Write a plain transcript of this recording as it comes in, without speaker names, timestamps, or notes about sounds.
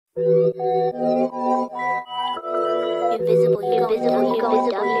Invisible, you going dumb, you going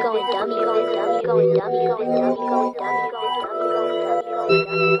dumb, you going dumb, you going dumb, you going dumb, you going dumb, you going dumb, you going dumb,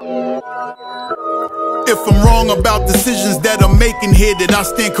 you going dumb. If I'm wrong about decisions that I'm making here, then I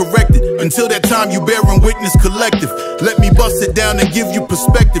stand corrected. Until that time, you bearing witness collective. Let me bust it down and give you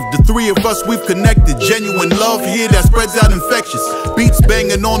perspective. The three of us, we've connected. Genuine love here that spreads out infectious. Beats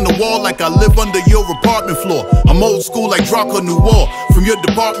banging on the wall like I live under your apartment floor. I'm old school like Draco New War from your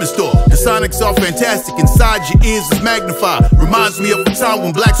department store. The sonics are fantastic, inside your ears is magnified. Reminds me of a time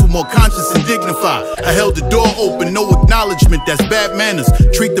when blacks were more conscious and dignified. I held the door open, no acknowledgement, that's bad manners.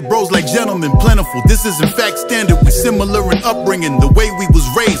 Treat the bros like gentlemen, plentiful. This is in fact standard, we similar in upbringing. The way we was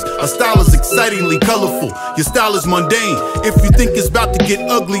raised, our style is excitingly colorful. Your style is mundane. If you think it's about to get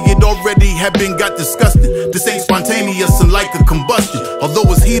ugly, it already had been got disgusting. This ain't spontaneous and like a combustion. Although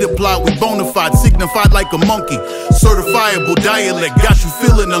it's heat applied, we bona fide, signified like a monkey. Certifiable dialect, got you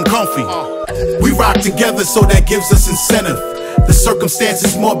feeling uncomfy. We rock together, so that gives us incentive. The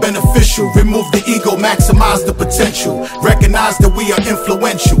circumstances more beneficial. Remove the ego, maximize the potential. Recognize that we are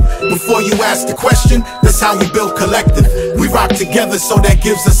influential. Before you ask the question, that's how we build collective. We rock together, so that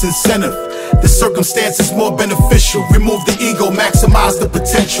gives us incentive. The circumstances more beneficial. Remove the ego, maximize the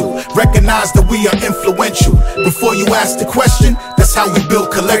potential. Recognize that we are influential. Before you ask the question, that's how we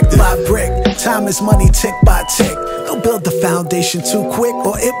build collective. Brick by brick, time is money tick by tick. Don't build the foundation too quick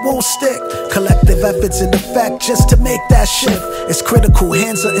or it won't stick. Collective efforts in effect just to make that shift. It's critical,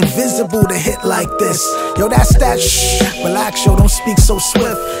 hands are invisible to hit like this. Yo, that's that shh. Relax, yo, don't speak so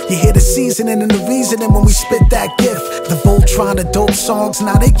swift. You hear the seasoning and the reasoning when we spit that gift. The Voltron, the dope songs,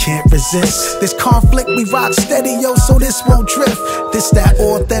 now they can't resist. This conflict, we rock steady, yo, so this won't drift. This that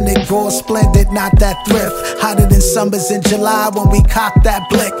authentic, raw, splendid, not that thrift. Hotter than summers in July when we cock that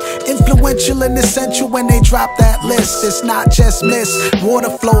blick. Influential and essential when they drop that list. It's not just miss. Water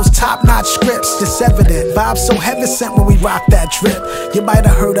flows, top-notch scripts. It's evident. Vibes so heaven sent when we rock that drip. You might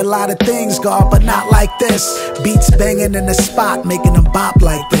have heard a lot of things, God, but not like this. Beats banging in the spot, making them bop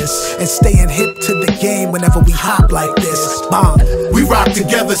like this. And staying hip to the game whenever we hop like this. Bomb. We rock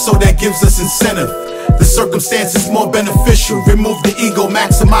together, so that gives us incentive. The circumstances more beneficial. Remove the ego,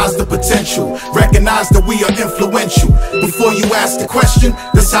 maximize the potential. Recognize that we are influential. Before you ask the question,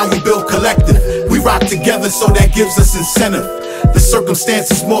 that's how we build collective. We rock together, so that gives us incentive. The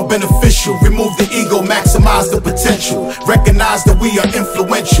circumstances more beneficial. Remove the ego, maximize the potential. Recognize that we are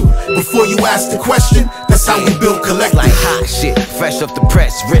influential. Before you ask the question, that's how we build collective. Like hot shit, fresh off the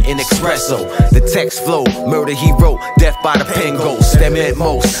press, written espresso. The text flow, murder he wrote, death by the pen ghost. Them at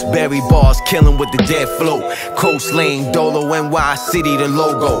most, bury bars, killing with the dead flow. Coast Lane, Dolo, NY City, the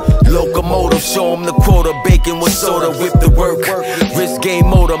logo. Locomotive, show him the quota, bacon with soda, whip the work. Wrist game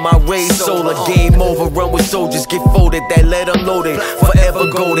motor, my raised solar. Game over, run with soldiers, get folded, that let unloaded. Forever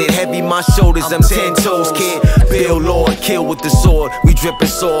goaded, heavy my shoulders, I'm 10 toes, kid. Bill Lord, kill with the sword, we dripping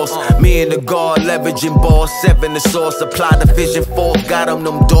sauce. Me and the guard, leveraging balls, 7 the sauce. Apply the vision 4, got them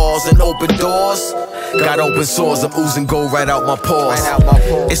doors and open doors. Got open sores, I'm oozing gold right out my pores.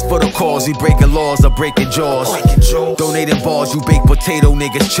 It's for the cause, we breaking laws, I'm breaking jaws. Donating bars, you baked potato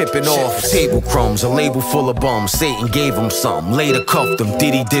niggas chipping off. Table crumbs, a label full of bums. Satan gave him something, later cuffed him.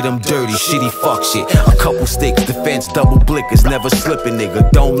 Diddy did him dirty, shitty fuck shit. A couple sticks, defense, double blickers, never slipping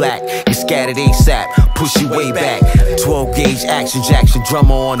nigga, don't lack. You scattered ASAP, push you way back. 12 gauge action, Jackson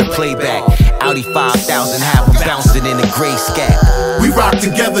drummer on the playback. Audi 5000, have him bouncing in the gray scat. We rock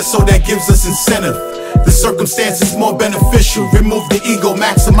together, so that gives us incentive. The circumstances more beneficial. Remove the ego,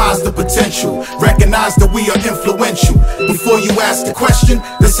 maximize the potential. Recognize that we are influential. Before you ask the question,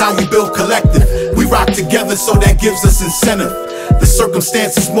 that's how we build collective. We rock together, so that gives us incentive. The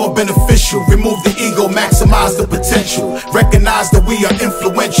circumstances more beneficial. Remove the ego, maximize the potential. Recognize that we are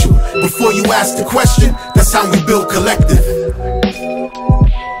influential. Before you ask the question, that's how we build collective.